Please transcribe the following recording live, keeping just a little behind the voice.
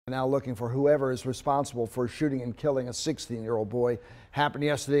Now looking for whoever is responsible for shooting and killing a 16-year-old boy. Happened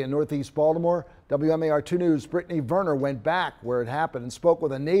yesterday in Northeast Baltimore. WMAR 2 News' Brittany Werner went back where it happened and spoke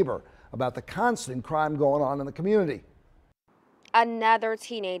with a neighbor about the constant crime going on in the community. Another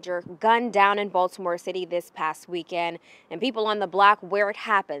teenager gunned down in Baltimore City this past weekend, and people on the block where it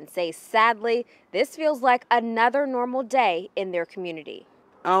happened say sadly this feels like another normal day in their community.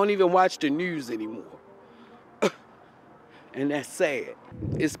 I don't even watch the news anymore. And that's sad.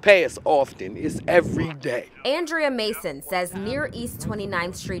 It's passed often. It's every day. Andrea Mason says near East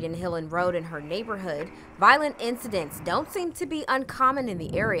 29th Street and Hillen Road in her neighborhood, violent incidents don't seem to be uncommon in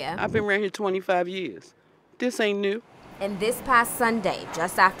the area. I've been around here 25 years. This ain't new. And this past Sunday,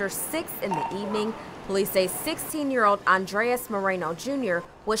 just after 6 in the evening, police say 16-year-old Andreas Moreno Jr.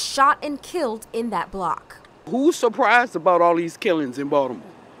 was shot and killed in that block. Who's surprised about all these killings in Baltimore?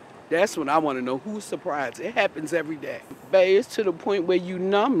 That's what I want to know. Who's surprised? It happens every day. But it's to the point where you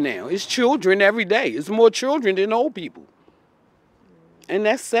numb now. It's children every day. It's more children than old people. And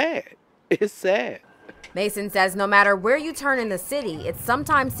that's sad. It's sad. Mason says no matter where you turn in the city, it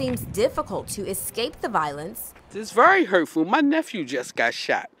sometimes seems difficult to escape the violence. It's very hurtful. My nephew just got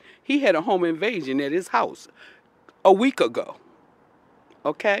shot. He had a home invasion at his house a week ago.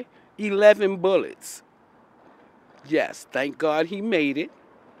 Okay? 11 bullets. Yes, thank God he made it.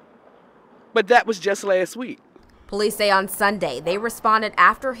 But that was just last week. Police say on Sunday they responded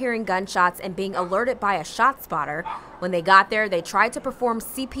after hearing gunshots and being alerted by a shot spotter. When they got there, they tried to perform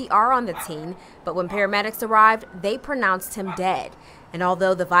CPR on the teen, but when paramedics arrived, they pronounced him dead. And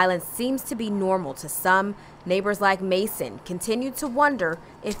although the violence seems to be normal to some, neighbors like Mason continue to wonder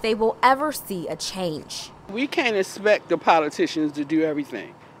if they will ever see a change. We can't expect the politicians to do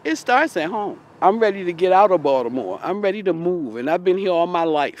everything. It starts at home. I'm ready to get out of Baltimore. I'm ready to move, and I've been here all my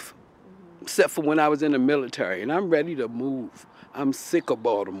life. Except for when I was in the military, and I'm ready to move. I'm sick of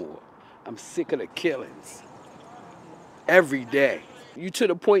Baltimore. I'm sick of the killings. Every day. You to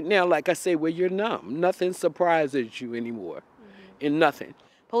the point now, like I say, where you're numb. Nothing surprises you anymore. In nothing.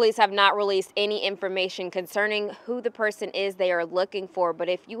 Police have not released any information concerning who the person is they are looking for, but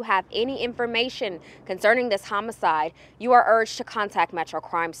if you have any information concerning this homicide, you are urged to contact Metro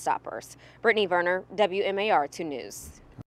Crime Stoppers. Brittany Werner, WMAR 2 News.